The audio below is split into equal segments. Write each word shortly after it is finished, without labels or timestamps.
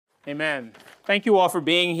Amen. Thank you all for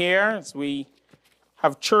being here as we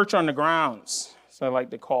have church on the grounds, as I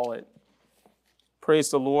like to call it.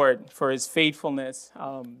 Praise the Lord for his faithfulness.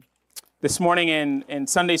 This morning in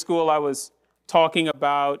Sunday school, I was talking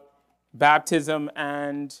about baptism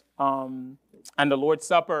and the Lord's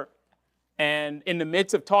Supper. And in the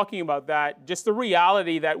midst of talking about that, just the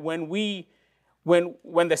reality that when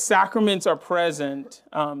the sacraments are present,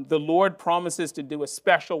 the Lord promises to do a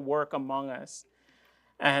special work among us.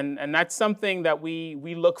 And that's something that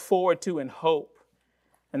we look forward to and hope.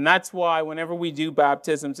 And that's why whenever we do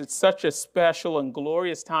baptisms, it's such a special and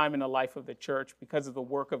glorious time in the life of the church because of the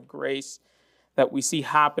work of grace that we see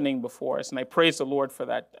happening before us. And I praise the Lord for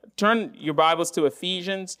that. Turn your Bibles to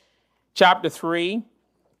Ephesians chapter 3.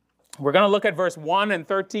 We're going to look at verse 1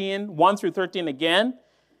 through 13 again.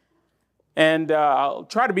 And I'll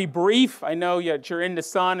try to be brief. I know you're in the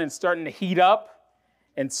sun and starting to heat up.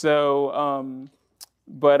 And so...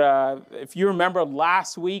 But if you remember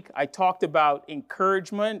last week, I talked about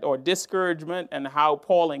encouragement or discouragement and how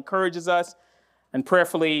Paul encourages us. And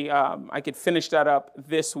prayerfully, I could finish that up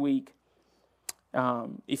this week.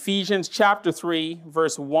 Ephesians chapter 3,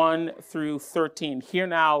 verse 1 through 13. Hear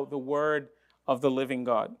now the word of the living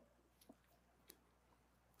God.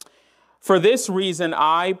 For this reason,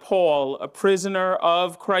 I, Paul, a prisoner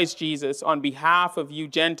of Christ Jesus, on behalf of you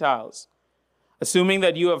Gentiles, assuming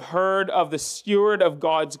that you have heard of the steward of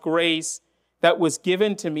God's grace that was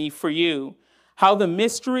given to me for you, how the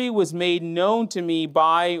mystery was made known to me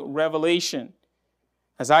by revelation,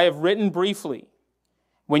 as I have written briefly.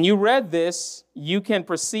 When you read this, you can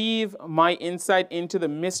perceive my insight into the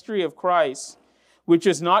mystery of Christ, which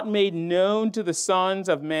was not made known to the sons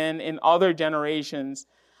of men in other generations,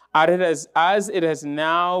 as it has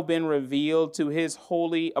now been revealed to his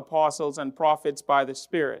holy apostles and prophets by the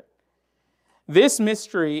Spirit. This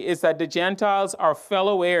mystery is that the Gentiles are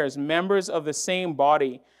fellow heirs, members of the same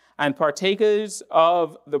body, and partakers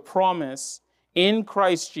of the promise in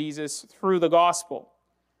Christ Jesus through the gospel.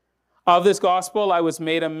 Of this gospel, I was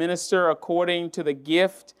made a minister according to the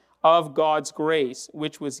gift of God's grace,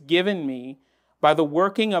 which was given me by the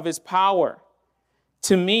working of his power.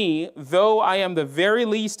 To me, though I am the very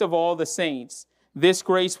least of all the saints, this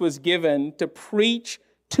grace was given to preach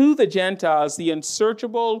to the Gentiles the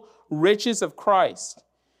unsearchable riches of Christ,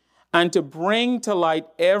 and to bring to light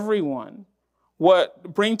for everyone what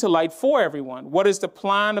is the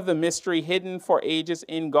plan of the mystery hidden for ages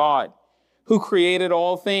in God, who created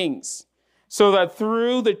all things, so that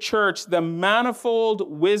through the church the manifold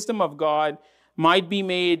wisdom of God might be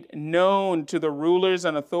made known to the rulers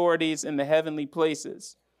and authorities in the heavenly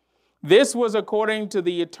places. This was according to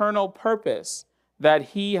the eternal purpose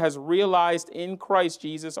that he has realized in Christ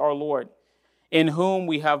Jesus our Lord, in whom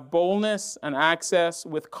we have boldness and access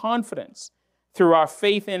with confidence through our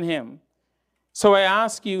faith in him. So I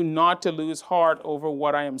ask you not to lose heart over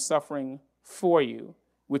what I am suffering for you,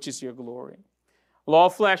 which is your glory. All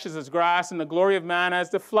flesh is as grass, and the glory of man as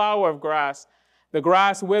the flower of grass. The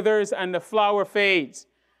grass withers and the flower fades,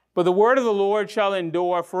 but the word of the Lord shall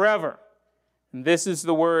endure forever. And this is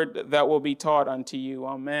the word that will be taught unto you.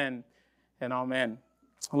 Amen and amen.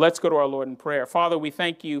 Let's go to our Lord in prayer. Father, we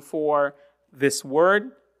thank you for this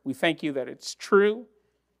word. We thank you that it's true.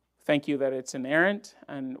 Thank you that it's inerrant.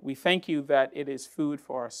 And we thank you that it is food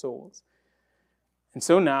for our souls. And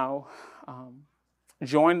so now,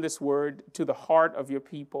 join this word to the heart of your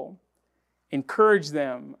people. Encourage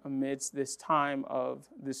them amidst this time of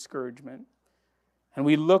discouragement. And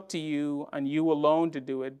we look to you and you alone to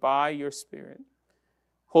do it by your Spirit.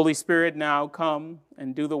 Holy Spirit, now come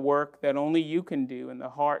and do the work that only you can do in the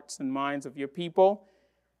hearts and minds of your people.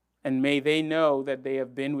 And may they know that they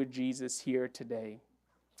have been with Jesus here today.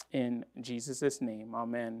 In Jesus' name,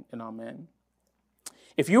 amen and amen.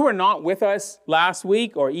 If you were not with us last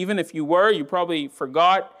week, or even if you were, you probably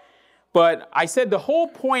forgot. But I said the whole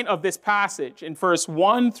point of this passage in verse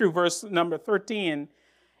 1 through verse number 13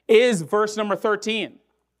 is verse number 13.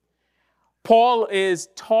 Paul is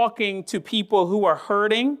talking to people who are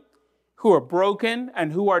hurting, who are broken,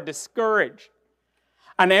 and who are discouraged.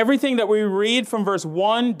 And everything that we read from verse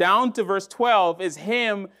 1 down to verse 12 is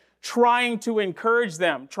him trying to encourage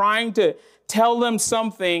them, trying to tell them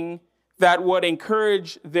something that would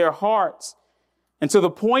encourage their hearts. And so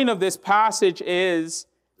the point of this passage is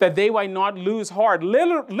that they might not lose heart.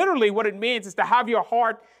 Literally what it means is to have your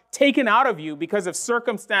heart taken out of you because of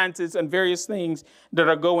circumstances and various things that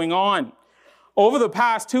are going on. Over the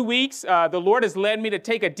past 2 weeks, the Lord has led me to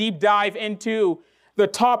take a deep dive into the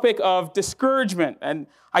topic of discouragement. And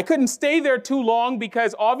I couldn't stay there too long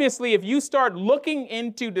because obviously if you start looking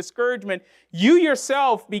into discouragement, you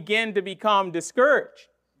yourself begin to become discouraged.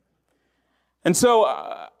 And so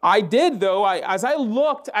I did, though, as I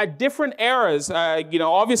looked at different eras,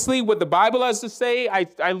 obviously what the Bible has to say,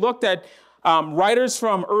 I looked at writers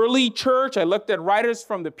from early church. I looked at writers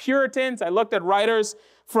from the Puritans. I looked at writers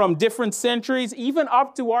from different centuries, even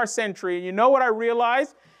up to our century. And you know what I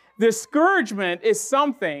realized? Discouragement is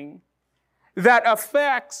something that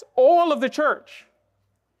affects all of the church.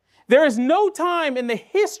 There is no time in the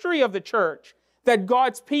history of the church that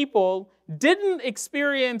God's people didn't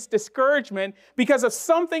experience discouragement because of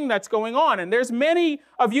something that's going on. And there's many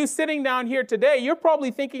of you sitting down here today, you're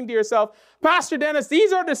probably thinking to yourself, Pastor Dennis,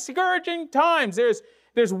 these are discouraging times.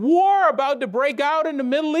 There's war about to break out in the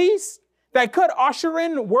Middle East that could usher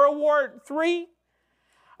in World War III.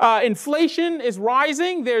 Inflation is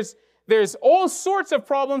rising. There's all sorts of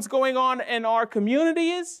problems going on in our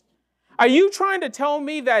communities. Are you trying to tell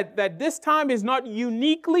me that this time is not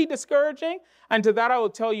uniquely discouraging? And to that I will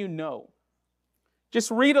tell you no. Just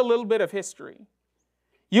read a little bit of history.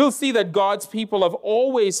 You'll see that God's people have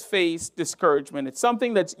always faced discouragement. It's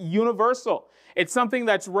something that's universal. It's something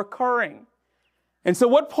that's recurring. And so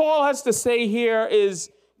what Paul has to say here is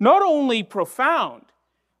not only profound,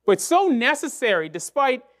 but so necessary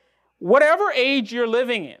despite whatever age you're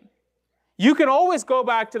living in. You can always go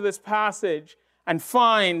back to this passage and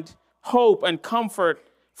find hope and comfort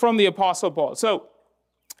from the Apostle Paul. So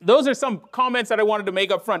those are some comments that I wanted to make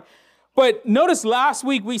up front. But notice last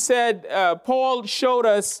week we said Paul showed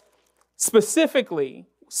us specifically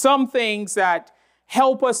some things that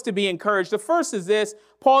help us to be encouraged. The first is this.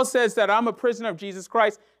 Paul says that I'm a prisoner of Jesus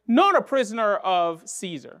Christ, not a prisoner of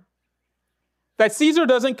Caesar. That Caesar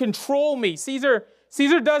doesn't control me. Caesar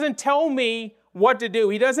doesn't tell me what to do.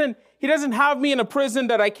 He doesn't have me in a prison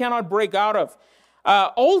that I cannot break out of.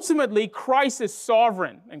 Ultimately, Christ is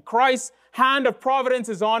sovereign, and Christ's hand of providence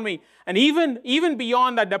is on me. And even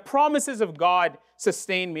beyond that, the promises of God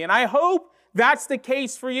sustain me. And I hope that's the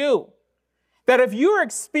case for you. That if you're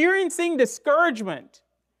experiencing discouragement,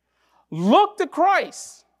 look to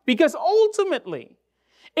Christ, because ultimately,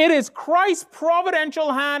 it is Christ's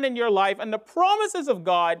providential hand in your life and the promises of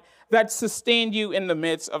God that sustained you in the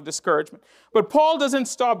midst of discouragement. But Paul doesn't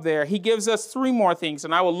stop there. He gives us three more things,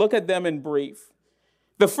 and I will look at them in brief.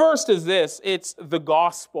 The first is this. It's the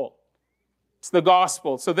gospel. It's the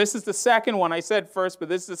gospel. So this is the second one. I said first, but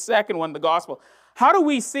this is the second one, the gospel. How do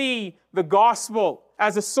we see the gospel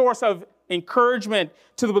as a source of encouragement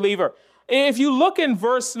to the believer? If you look in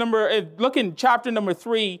chapter number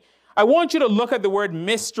 3, I want you to look at the word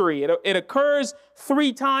mystery. It occurs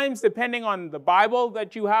 3 times depending on the Bible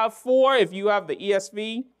that you have, 4 if you have the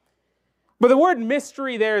ESV. But the word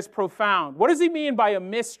mystery there is profound. What does he mean by a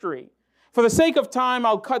mystery? For the sake of time,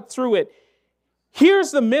 I'll cut through it.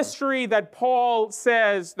 Here's the mystery that Paul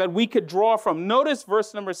says that we could draw from. Notice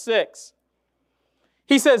verse number 6.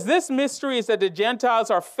 He says, this mystery is that the Gentiles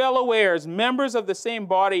are fellow heirs, members of the same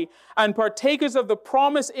body, and partakers of the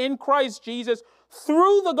promise in Christ Jesus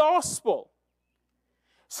through the gospel.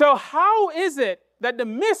 So how is it that the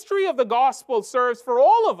mystery of the gospel serves for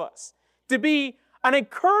all of us to be an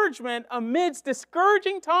encouragement amidst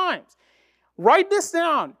discouraging times? Write this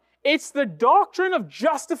down. It's the doctrine of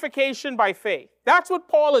justification by faith. That's what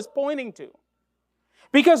Paul is pointing to.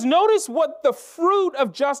 Because notice what the fruit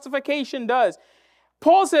of justification does.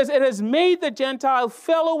 Paul says it has made the Gentile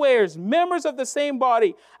fellow heirs, members of the same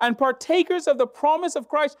body, and partakers of the promise of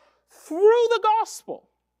Christ through the gospel.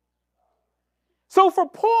 So for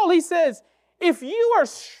Paul, he says, if you are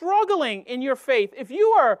struggling in your faith, if you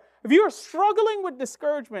are struggling with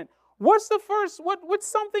discouragement, what's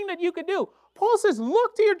something that you could do? Paul says,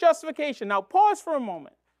 look to your justification. Now, pause for a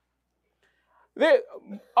moment.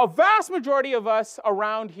 A vast majority of us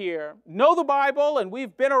around here know the Bible, and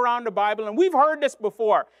we've been around the Bible, and we've heard this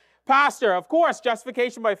before. Pastor, of course,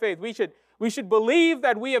 justification by faith. We should believe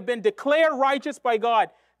that we have been declared righteous by God.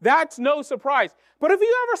 That's no surprise. But have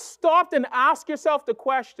you ever stopped and asked yourself the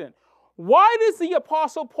question, why does the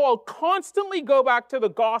Apostle Paul constantly go back to the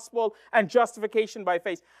gospel and justification by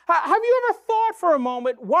faith? Have you ever thought for a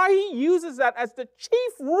moment why he uses that as the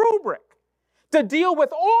chief rubric to deal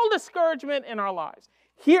with all discouragement in our lives?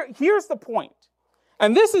 Here's the point.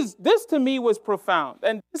 And this to me was profound.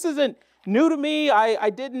 And this isn't new to me. I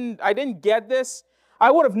didn't get this.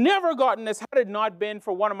 I would have never gotten this had it not been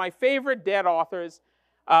for one of my favorite dead authors,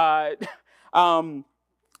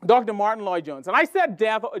 Dr. Martin Lloyd-Jones. And I said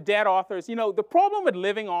dead authors. You know, the problem with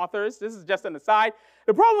living authors, this is just an aside,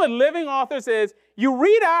 the problem with living authors is you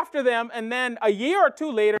read after them and then a year or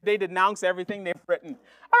 2 later, they denounce everything they've written.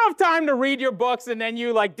 I don't have time to read your books and then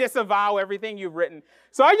you disavow everything you've written.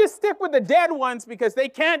 So I just stick with the dead ones because they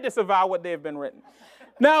can't disavow what they've been written.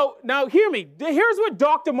 Now hear me. Here's what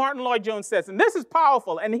Dr. Martin Lloyd-Jones says, and this is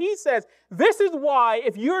powerful. And he says, this is why,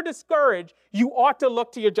 if you're discouraged, you ought to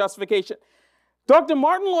look to your justification. Dr.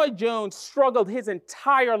 Martin Lloyd-Jones struggled his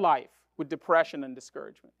entire life with depression and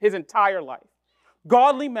discouragement. His entire life.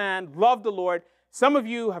 Godly man, loved the Lord. Some of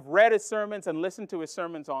you have read his sermons and listened to his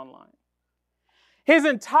sermons online. His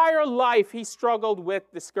entire life, he struggled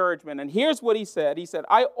with discouragement. And here's what he said. He said,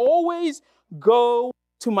 I always go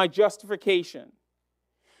to my justification.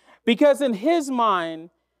 Because in his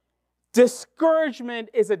mind, discouragement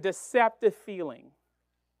is a deceptive feeling.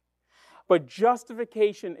 But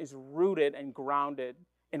justification is rooted and grounded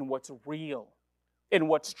in what's real, in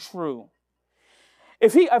what's true.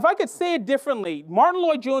 If I could say it differently, Martin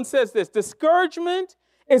Lloyd-Jones says this: discouragement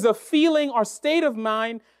is a feeling or state of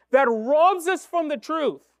mind that robs us from the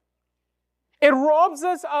truth. It robs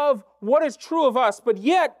us of what is true of us. But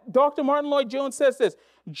yet, Dr. Martin Lloyd-Jones says this: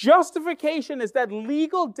 justification is that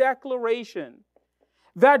legal declaration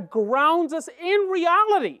that grounds us in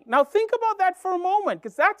reality. Now think about that for a moment,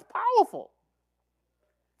 because that's powerful.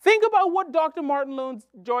 Think about what Dr. Martin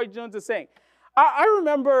Lloyd-Jones is saying. I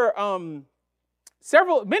remember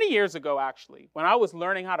many years ago, actually, when I was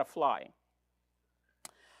learning how to fly.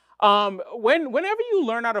 Whenever you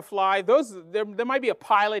learn how to fly, there might be a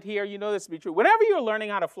pilot here, you know this to be true. Whenever you're learning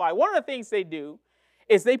how to fly, one of the things they do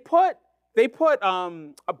is they put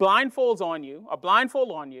a blindfold on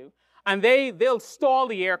you, and they'll stall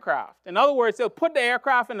the aircraft. In other words, they'll put the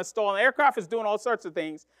aircraft in a stall, and the aircraft is doing all sorts of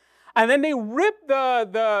things, and then they rip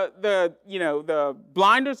the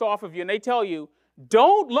blinders off of you, and they tell you,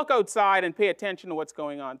 don't look outside and pay attention to what's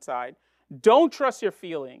going on inside. Don't trust your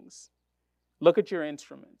feelings. Look at your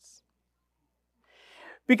instruments.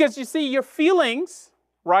 Because you see, your feelings,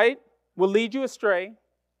 right, will lead you astray.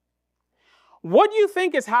 What you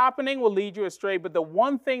think is happening will lead you astray, but the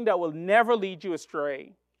one thing that will never lead you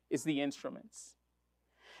astray is the instruments.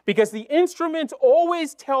 Because the instruments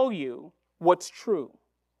always tell you what's true.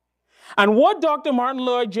 And what Dr. Martin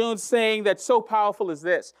Lloyd-Jones is saying that's so powerful is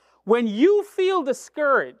this: when you feel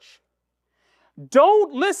discouraged,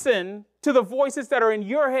 don't listen to the voices that are in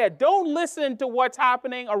your head. Don't listen to what's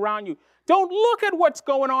happening around you. Don't look at what's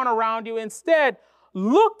going on around you. Instead,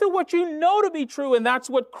 look to what you know to be true, and that's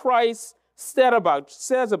what Christ says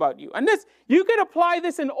about you. And this, you can apply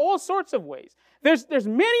this in all sorts of ways. There's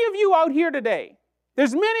many of you out here today.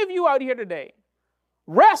 There's many of you out here today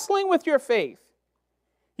wrestling with your faith.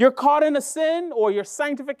 You're caught in a sin, or your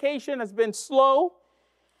sanctification has been slow,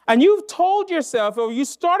 and you've told yourself, or you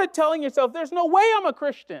started telling yourself, there's no way I'm a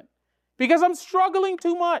Christian because I'm struggling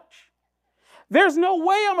too much. There's no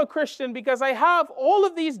way I'm a Christian because I have all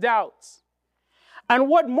of these doubts. And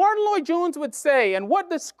what Martin Lloyd-Jones would say, and what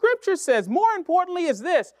the scripture says, more importantly, is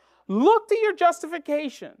this: look to your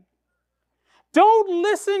justification. Don't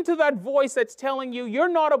listen to that voice that's telling you you're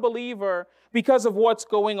not a believer because of what's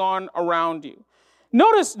going on around you.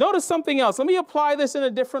 Notice something else. Let me apply this in a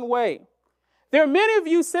different way. There are many of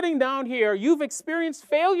you sitting down here, you've experienced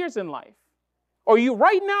failures in life. Or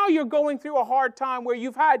right now you're going through a hard time where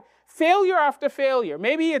you've had failure after failure.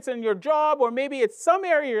 Maybe it's in your job, or maybe it's some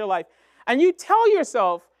area of your life. And you tell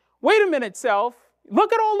yourself, wait a minute, self,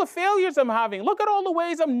 look at all the failures I'm having. Look at all the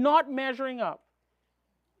ways I'm not measuring up.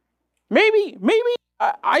 Maybe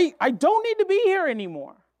I don't need to be here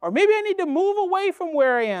anymore. Or maybe I need to move away from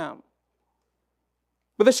where I am.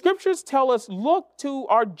 But the scriptures tell us, look to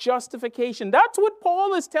our justification. That's what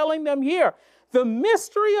Paul is telling them here. The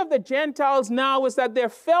mystery of the Gentiles now is that they're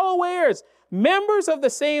fellow heirs, members of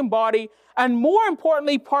the same body, and more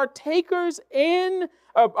importantly, partakers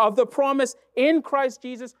of the promise in Christ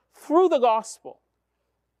Jesus through the gospel.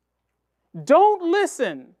 Don't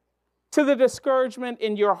listen to the discouragement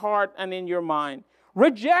in your heart and in your mind.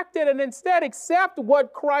 Reject it and instead accept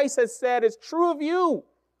what Christ has said is true of you.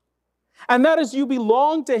 And that is, you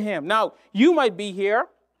belong to him. Now, you might be here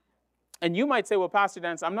and you might say, well, Pastor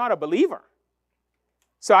Dennis, I'm not a believer.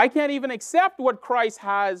 So I can't even accept what Christ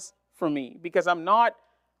has for me because I'm not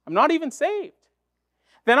even saved.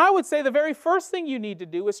 Then I would say the very first thing you need to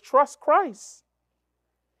do is trust Christ.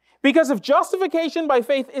 Because if justification by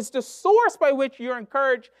faith is the source by which you're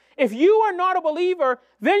encouraged, if you are not a believer,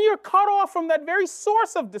 then you're cut off from that very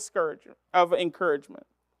source of encouragement.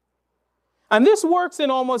 And this works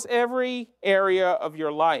in almost every area of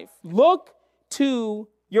your life. Look to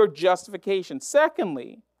your justification.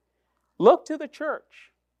 Secondly, look to the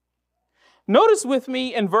church. Notice with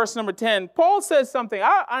me in verse number 10, Paul says something.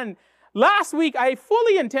 Last week, I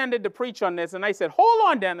fully intended to preach on this, and I said, hold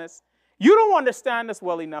on, Dennis. You don't understand this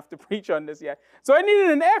well enough to preach on this yet. So I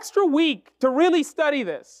needed an extra week to really study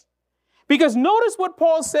this. Because notice what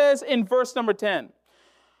Paul says in verse number 10.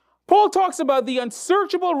 Paul talks about the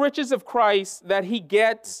unsearchable riches of Christ that he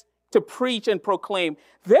gets to preach and proclaim.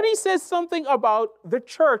 Then he says something about the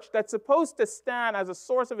church that's supposed to stand as a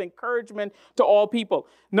source of encouragement to all people.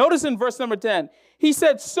 Notice in verse number 10, he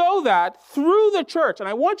said, so that through the church, and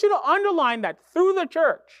I want you to underline that, through the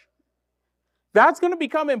church, that's going to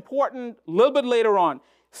become important a little bit later on.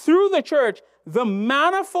 Through the church, the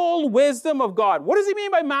manifold wisdom of God. What does he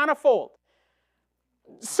mean by manifold?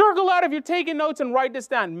 Circle out if you're taking notes and write this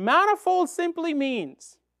down. Manifold simply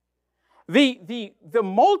means the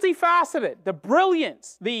multifaceted, the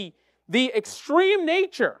brilliance, the extreme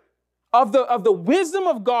nature of the wisdom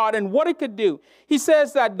of God and what it could do. He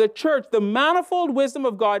says that the church, the manifold wisdom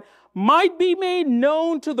of God, might be made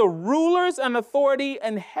known to the rulers and authority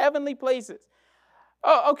in heavenly places.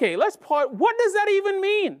 Okay, let's pause. What does that even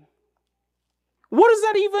mean? What does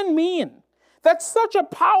that even mean? That's such a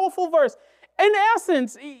powerful verse. In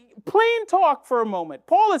essence, plain talk for a moment.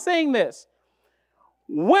 Paul is saying this.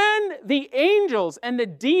 When the angels and the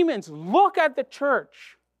demons look at the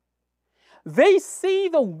church, they see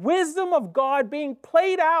the wisdom of God being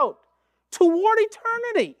played out toward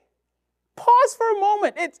eternity. Pause for a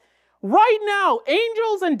moment. It's right now,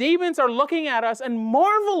 angels and demons are looking at us and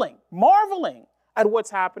marveling at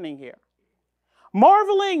what's happening here.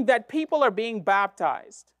 Marveling that people are being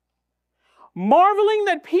baptized. Marveling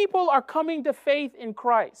that people are coming to faith in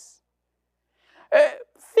Christ.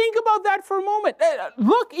 Think about that for a moment.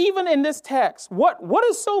 Look even in this text. What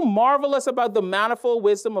is so marvelous about the manifold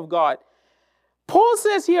wisdom of God? Paul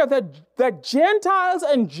says here that Gentiles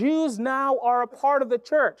and Jews now are a part of the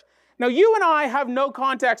church. Now, you and I have no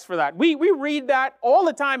context for that. We read that all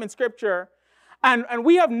the time in Scripture, and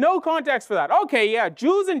we have no context for that. Okay, yeah,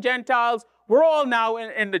 Jews and Gentiles, we're all now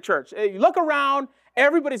in the church. You look around,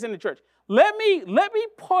 everybody's in the church. Let me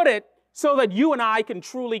put it so that you and I can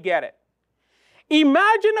truly get it.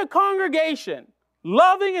 Imagine a congregation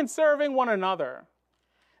loving and serving one another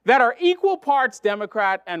that are equal parts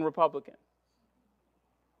Democrat and Republican.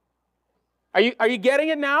 Are you getting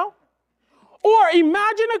it now? Or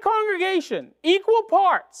imagine a congregation, equal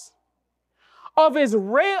parts of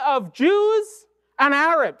Jews and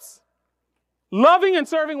Arabs, loving and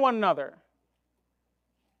serving one another.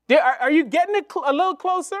 Are you getting it a little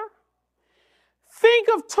closer? Think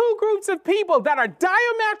of two groups of people that are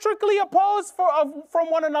diametrically opposed from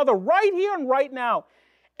one another right here and right now,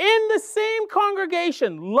 in the same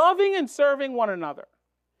congregation, loving and serving one another.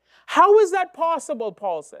 How is that possible,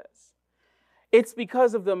 Paul says? It's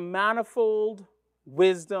because of the manifold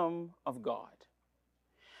wisdom of God.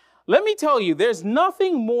 Let me tell you, there's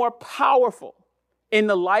nothing more powerful in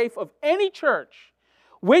the life of any church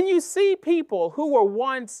when you see people who were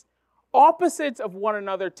once opposites of one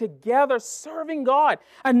another together serving God.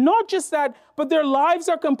 And not just that, but their lives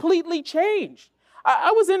are completely changed.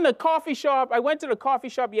 I was in the coffee shop. I went to the coffee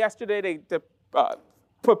shop yesterday to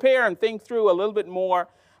prepare and think through a little bit more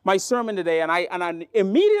my sermon today. And I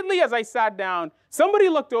immediately as I sat down, somebody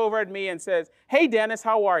looked over at me and says, "Hey, Dennis,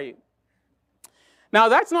 how are you?" Now,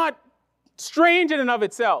 that's not strange in and of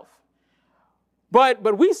itself.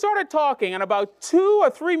 But we started talking, and about 2 or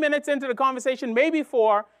 3 minutes into the conversation, maybe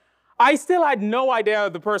 4, I still had no idea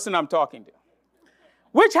of the person I'm talking to,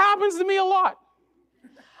 which happens to me a lot.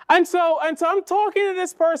 And so I'm talking to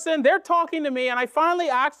this person, they're talking to me, and I finally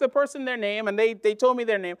asked the person their name, and they told me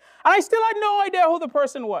their name, and I still had no idea who the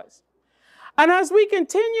person was. And as we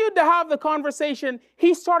continued to have the conversation,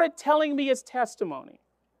 he started telling me his testimony.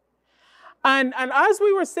 And as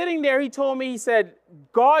we were sitting there, he told me, he said,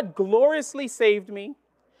 God gloriously saved me.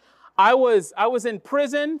 I was in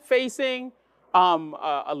prison facing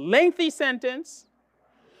a lengthy sentence,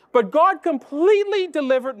 but God completely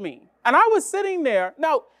delivered me. And I was sitting there.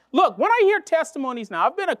 Now, look, when I hear testimonies now,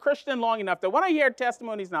 I've been a Christian long enough that when I hear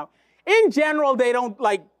testimonies now, in general, they don't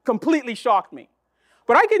completely shock me.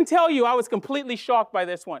 But I can tell you I was completely shocked by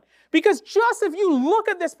this one. Because just if you look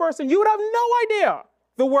at this person, you would have no idea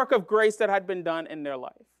the work of grace that had been done in their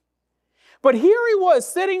life. But here he was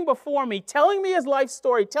sitting before me, telling me his life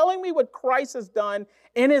story, telling me what Christ has done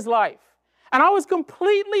in his life. And I was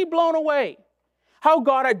completely blown away. How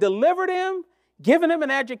God had delivered him, given him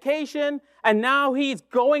an education, and now he's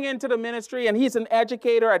going into the ministry and he's an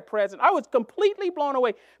educator at present. I was completely blown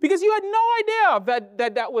away because you had no idea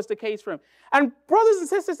that was the case for him. And brothers and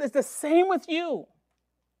sisters, it's the same with you.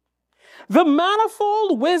 The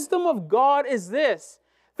manifold wisdom of God is this,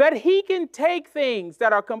 that he can take things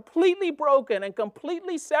that are completely broken and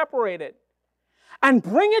completely separated and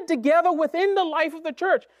bring it together within the life of the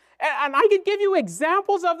church. And I could give you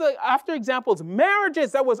examples after examples,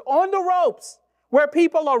 marriages that was on the ropes where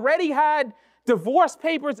people already had divorce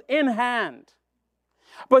papers in hand.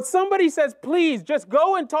 But somebody says, please, just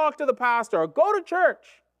go and talk to the pastor or go to church.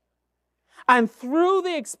 And through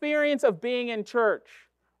the experience of being in church,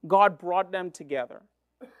 God brought them together.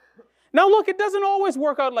 Now, look, it doesn't always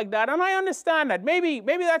work out like that, and I understand that. Maybe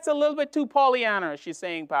that's a little bit too Pollyanna, as she's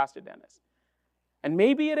saying, Pastor Dennis. And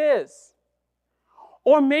maybe it is.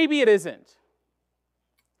 Or maybe it isn't.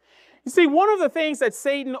 You see, one of the things that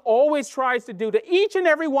Satan always tries to do to each and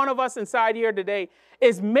every one of us inside here today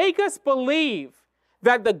is make us believe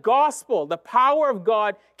that the gospel, the power of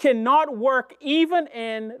God, cannot work even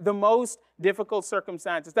in the most difficult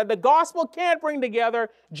circumstances. That the gospel can't bring together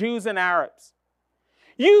Jews and Arabs.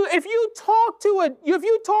 If you talk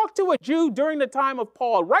to a Jew during the time of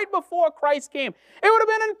Paul, right before Christ came, it would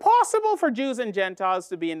have been impossible for Jews and Gentiles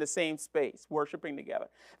to be in the same space, worshiping together.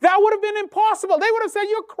 That would have been impossible. They would have said,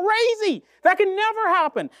 you're crazy. That can never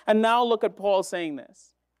happen. And now look at Paul saying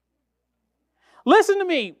this. Listen to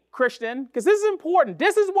me, Christian, because this is important.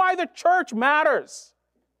 This is why the church matters.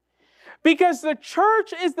 Because the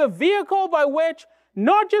church is the vehicle by which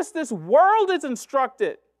not just this world is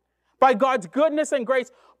instructed by God's goodness and grace,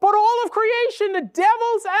 but all of creation, the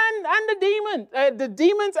devils and the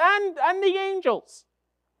demons and the angels.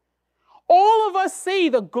 All of us see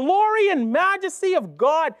the glory and majesty of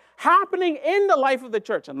God happening in the life of the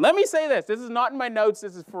church. And let me say this is not in my notes,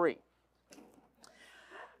 this is free.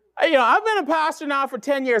 I've been a pastor now for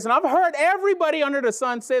 10 years, and I've heard everybody under the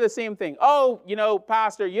sun say the same thing. Oh,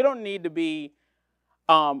 pastor, you don't need to be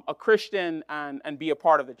a Christian and be a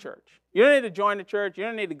part of the church. You don't need to join the church. You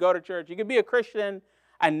don't need to go to church. You can be a Christian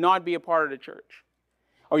and not be a part of the church.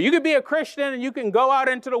 Or you could be a Christian and you can go out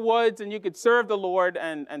into the woods and you could serve the Lord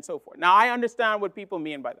and so forth. Now, I understand what people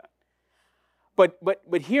mean by that.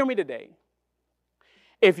 But hear me today.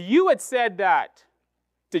 If you had said that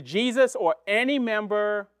to Jesus or any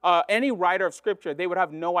member, any writer of Scripture, they would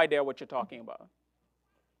have no idea what you're talking about.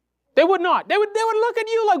 They would not. They would look at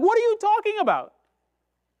you like, what are you talking about?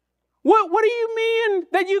 What do you mean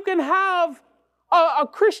that you can have a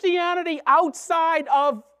Christianity outside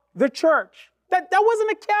of the church? That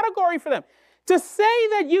wasn't a category for them. To say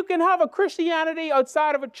that you can have a Christianity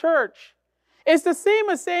outside of a church is the same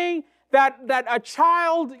as saying that a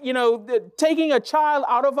child, taking a child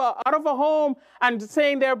out of a home and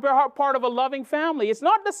saying they're part of a loving family. It's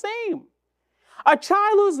not the same. A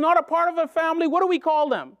child who's not a part of a family, what do we call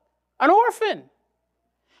them? An orphan.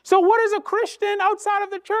 So what is a Christian outside of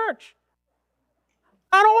the church?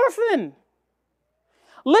 An orphan.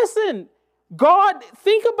 Listen, God,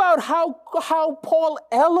 think about how Paul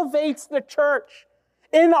elevates the church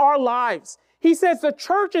in our lives. He says the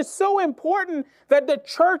church is so important that the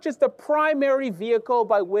church is the primary vehicle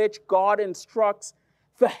by which God instructs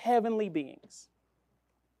the heavenly beings.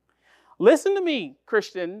 Listen to me,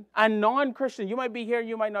 Christian and non-Christian. You might be here,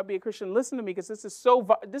 you might not be a Christian. Listen to me, because this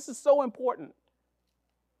is so important.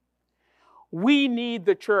 We need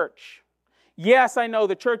the church. Yes, I know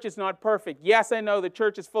the church is not perfect. Yes, I know the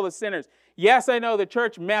church is full of sinners. Yes, I know the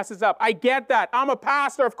church messes up. I get that. I'm a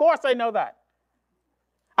pastor. Of course I know that.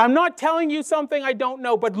 I'm not telling you something I don't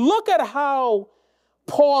know, but look at how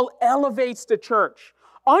Paul elevates the church.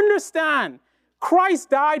 Understand, Christ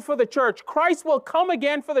died for the church. Christ will come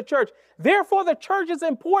again for the church. Therefore, the church is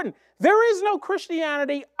important. There is no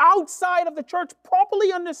Christianity outside of the church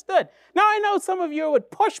properly understood. Now, I know some of you would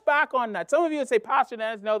push back on that. Some of you would say, Pastor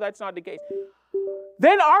Dennis, no, that's not the case.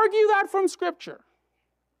 Then argue that from Scripture.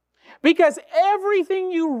 Because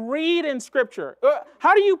everything you read in Scripture,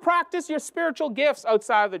 how do you practice your spiritual gifts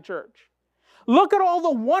outside of the church? Look at all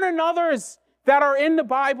the one another's that are in the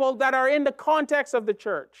Bible, that are in the context of the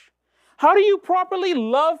church. How do you properly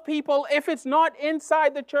love people if it's not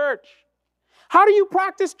inside the church? How do you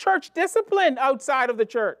practice church discipline outside of the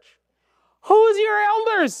church? Who's your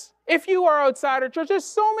elders if you are outside of church? There's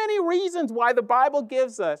so many reasons why the Bible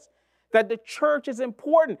gives us that the church is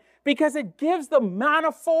important, because it gives the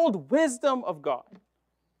manifold wisdom of God.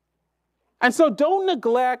 And so don't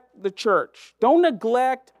neglect the church. Don't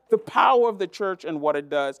neglect the power of the church and what it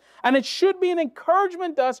does. And it should be an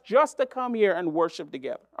encouragement to us just to come here and worship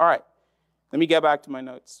together. All right, let me get back to my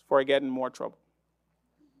notes before I get in more trouble.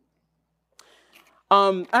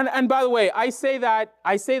 And by the way, I say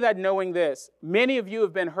that knowing this. Many of you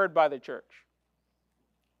have been hurt by the church.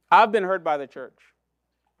 I've been hurt by the church.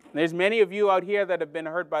 There's many of you out here that have been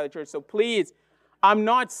hurt by the church. So please, I'm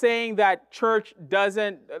not saying that church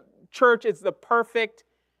is the perfect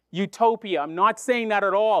utopia. I'm not saying that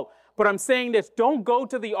at all. But I'm saying this, don't go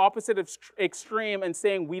to the opposite extreme and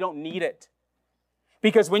saying we don't need it.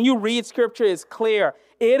 Because when you read Scripture, it's clear.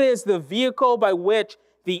 It is the vehicle by which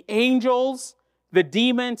the angels, The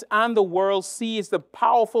demons and the world sees the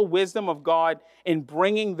powerful wisdom of God in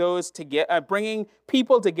bringing bringing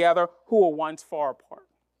people together who were once far apart.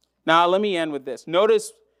 Now, let me end with this.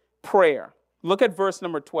 Notice prayer. Look at verse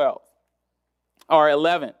number 12 or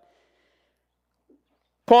 11.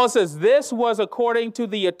 Paul says, this was according to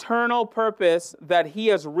the eternal purpose that he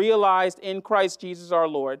has realized in Christ Jesus our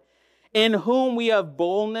Lord, in whom we have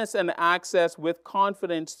boldness and access with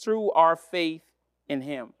confidence through our faith in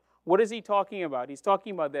him. What is he talking about? He's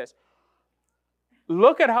talking about this.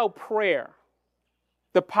 Look at how prayer,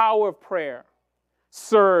 the power of prayer,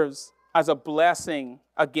 serves as a blessing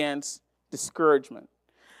against discouragement.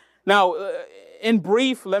 Now, in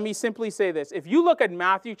brief, let me simply say this. If you look at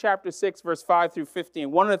Matthew chapter 6, verse 5 through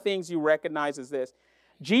 15, one of the things you recognize is this.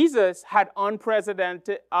 Jesus had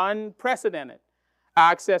unprecedented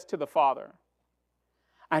access to the Father.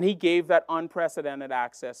 And he gave that unprecedented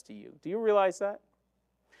access to you. Do you realize that?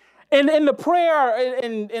 In the prayer,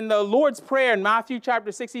 in the Lord's Prayer in Matthew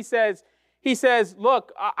chapter 6, he says,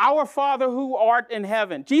 look, our Father who art in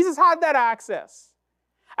heaven. Jesus had that access.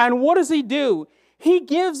 And what does he do? He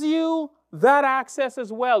gives you that access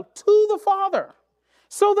as well to the Father.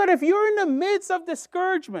 So that if you're in the midst of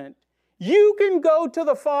discouragement, you can go to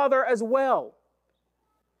the Father as well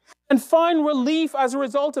and find relief as a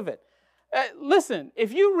result of it. Listen,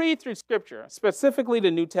 if you read through Scripture, specifically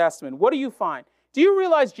the New Testament, what do you find? Do you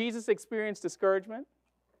realize Jesus experienced discouragement?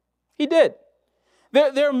 He did.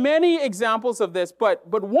 There are many examples of this, but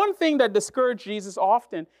one thing that discouraged Jesus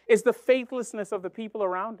often is the faithlessness of the people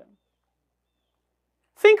around him.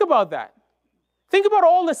 Think about that. Think about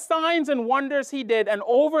all the signs and wonders he did, and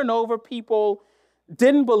over people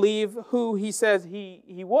didn't believe who he says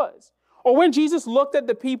he was. Or when Jesus looked at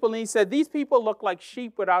the people and he said, these people look like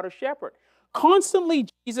sheep without a shepherd. Constantly,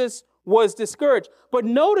 Jesus was discouraged. But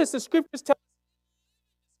notice the Scriptures tell us.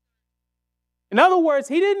 In other words,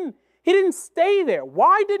 he didn't stay there.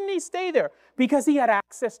 Why didn't he stay there? Because he had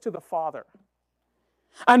access to the Father.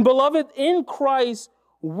 And beloved, in Christ,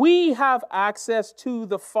 we have access to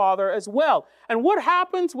the Father as well. And what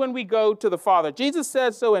happens when we go to the Father? Jesus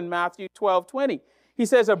says so in Matthew 12:20. He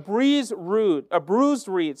says, a bruised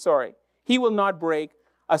reed, he will not break.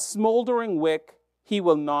 A smoldering wick, he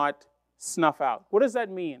will not snuff out. What does that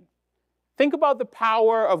mean? Think about the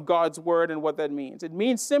power of God's word and what that means. It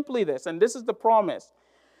means simply this, and this is the promise,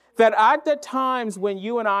 that at the times when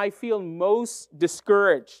you and I feel most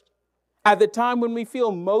discouraged, at the time when we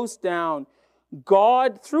feel most down,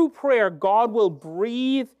 God, through prayer, God will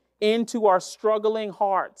breathe into our struggling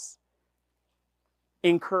hearts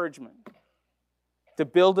encouragement to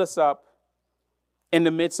build us up in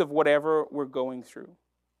the midst of whatever we're going through.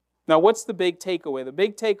 Now, what's the big takeaway? The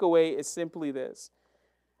big takeaway is simply this.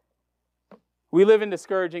 We live in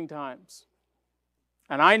discouraging times.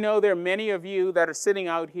 And I know there are many of you that are sitting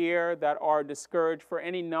out here that are discouraged for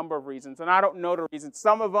any number of reasons. And I don't know the reasons.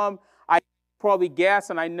 Some of them I probably guess,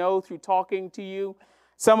 and I know through talking to you.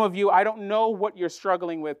 Some of you, I don't know what you're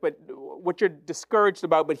struggling with, but what you're discouraged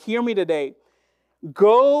about. But hear me today.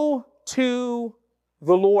 Go to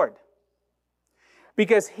the Lord.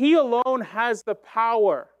 Because he alone has the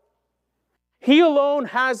power. He alone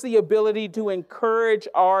has the ability to encourage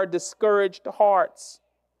our discouraged hearts.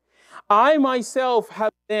 I myself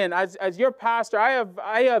have been, as your pastor,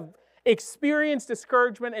 I have experienced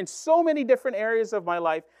discouragement in so many different areas of my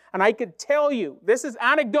life. And I could tell you, this is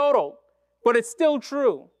anecdotal, but it's still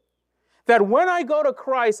true, that when I go to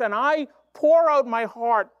Christ and I pour out my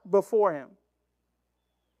heart before him,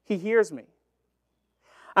 he hears me.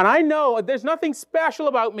 And I know there's nothing special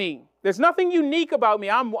about me. There's nothing unique about me.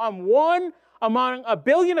 I'm one among a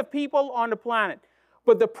billion of people on the planet.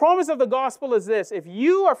 But the promise of the gospel is this. If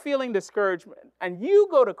you are feeling discouragement and you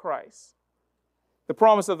go to Christ, the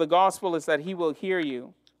promise of the gospel is that he will hear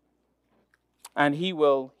you and he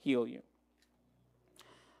will heal you.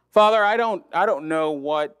 Father, I don't know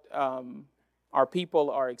what our people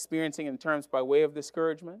are experiencing in terms by way of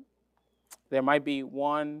discouragement. There might be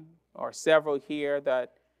one or several here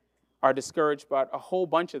that are discouraged about a whole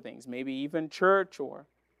bunch of things, maybe even church or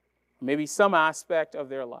maybe some aspect of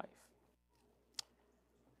their life.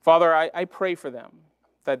 Father, I pray for them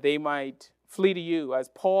that they might flee to you as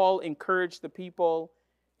Paul encouraged the people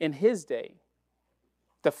in his day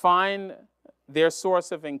to find their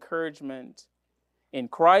source of encouragement in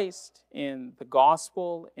Christ, in the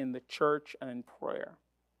gospel, in the church, and in prayer.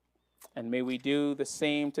 And may we do the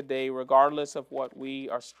same today, regardless of what we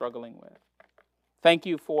are struggling with. Thank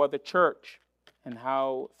you for the church and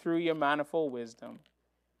how, through your manifold wisdom,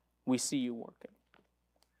 we see you working.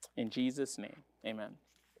 In Jesus' name, amen.